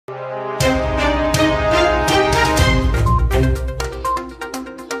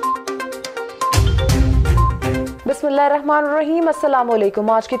बिस्मिल्लाहिर्रहमानिर्रहीम। अस्सलामुअलैकुम।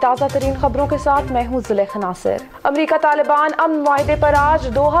 आज की ताज़ा तरीन खबरों के साथ मैं हूँ जुलेखा नासिर। अमरीका तालिबान अमन मुआहदे पर आज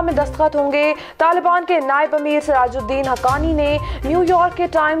दोहा में दस्तखत होंगे। तालिबान के नायब अमीर सिराजुद्दीन हक्कानी ने न्यूयॉर्क के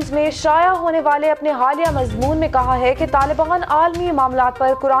टाइम्स में शाया होने वाले अपने हालिया मजमून में कहा है कि तालिबान आलमी मामलात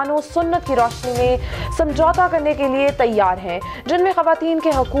पर कुरान और सुन्नत की रोशनी में समझौता करने के लिए तैयार हैं, जिनमें खवातीन के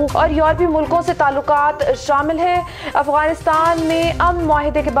हकूक और यूरोपीय मुल्कों से ताल्लुकात शामिल है। अफगानिस्तान में अमन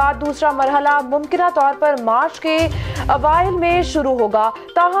मुआहदे के बाद दूसरा मरहला मुमकिन तौर पर मार्च के अवाइल में शुरू होगा,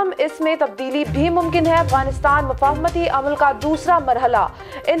 ताहम इसमें तब्दीली भी मुमकिन है। अफगानिस्तान मुफाहमती अमल का दूसरा मरहला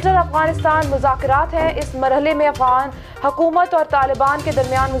इंटर अफगानिस्तान मुज़ाकरात है। इस मरहले में अफगान हुकूमत और तालिबान के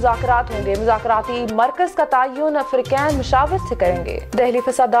दरमियान मुज़ाकरात होंगे। मुज़ाकराती मरकज़ का तयन अफ्रीकन मुशावरत से करेंगे। दहली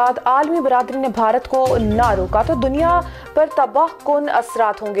फसादात आलमी बरादरी ने भारत को ना रोका तो दुनिया पर तबाह कुन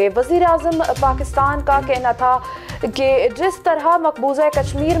असरात होंगे। वज़ीर आज़म पाकिस्तान का कहना था कि जिस तरह मकबूजा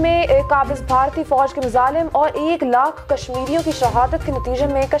कश्मीर में काबिज भारतीय फौज के मुजालिम और 1 लाख कश्मीरियों की शहादत के नतीजे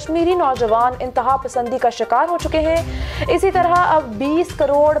में कश्मीरी नौजवान इंतहा पसंदी का शिकार हो चुके हैं, इसी तरह अब 20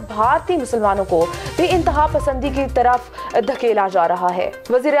 करोड़ भारतीय मुसलमानों को भी इंतहा पसंदी की तरफ धकेला जा रहा है।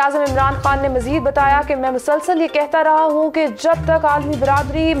 वज़ीर आज़म इमरान खान ने मजीद बताया कि मैं मुसलसल ये कहता रहा हूँ कि जब तक आलमी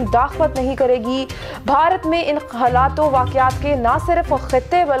बरादरी मुदाखलत नहीं करेगी, भारत में इन हालातों वाक़यात के न सिर्फ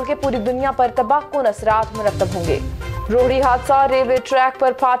खित्ते बल्कि पूरी दुनिया पर तबाहकुन असरात मुरतब होंगे। रोहड़ी हादसा, रेलवे ट्रैक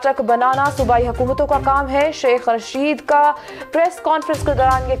पर फाटक बनाना सूबाई हुकूमतों का काम है। शेख रशीद का प्रेस कॉन्फ्रेंस के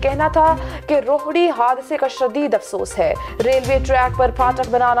दौरान ये कहना था कि रोहड़ी हादसे का शदीद अफसोस है। रेलवे ट्रैक पर फाटक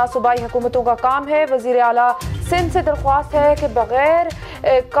बनाना सूबाई हुकूमतों का काम है। वज़ीर आला सिंध से दरख्वास्त है कि बगैर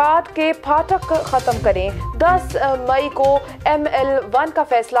काट के फाटक ख़त्म करें। 10 मई को ML1 का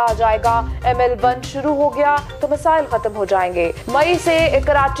फैसला आ जाएगा। ML1 शुरू हो गया तो मसाइल ख़त्म हो जाएंगे। मई से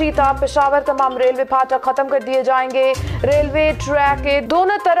कराची ता पेशावर तमाम रेलवे फाटक ख़त्म कर दिए जाएंगे। रेलवे ट्रैक के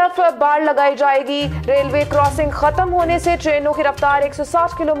दोनों तरफ बाड़ लगाई जाएगी। रेलवे क्रॉसिंग ख़त्म होने से ट्रेनों की रफ्तार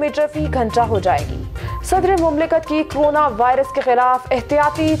 160 किलोमीटर फी घंटा हो जाएगी। सदर मुमलिकत की कोरोना वायरस के खिलाफ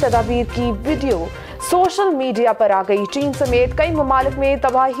एहतियाती तदाबीर की वीडियो सोशल मीडिया पर आ गई। चीन समेत कई ममालिक में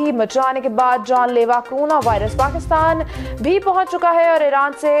तबाही मचाने के बाद जानलेवा कोरोना वायरस पाकिस्तान भी पहुंच चुका है और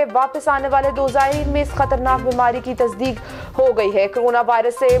ईरान से वापस आने वाले 2 ज़ायरीन में इस खतरनाक बीमारी की तस्दीक हो गई है। कोरोना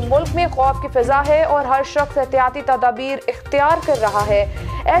वायरस से मुल्क में खौफ की फिजा है और हर शख्स एहतियाती तदाबीर इख्तियार कर रहा है।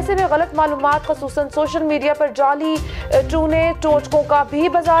 ऐसे में गलत मालूमात खसूसन सोशल मीडिया पर जाली टूने टोचकों का भी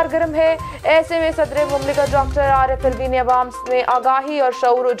बाजार गर्म है। ऐसे में सदर मुमलिकत डॉक्टर आरिफ अलवी ने अवाम में आगाही और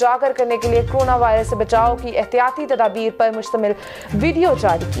शऊर उजागर करने के लिए कोरोना वायरस से बचाव की एहतियाती तदाबीर पर मुश्तमिल वीडियो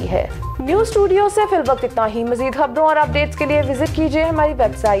जारी की है। न्यूज़ स्टूडियो से फिल वक्त इतना ही। मजीद खबरों और अपडेट्स के लिए विजिट कीजिए हमारी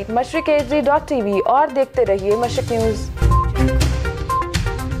वेबसाइट mashriq.tv और देखते रहिए मशरिक न्यूज़।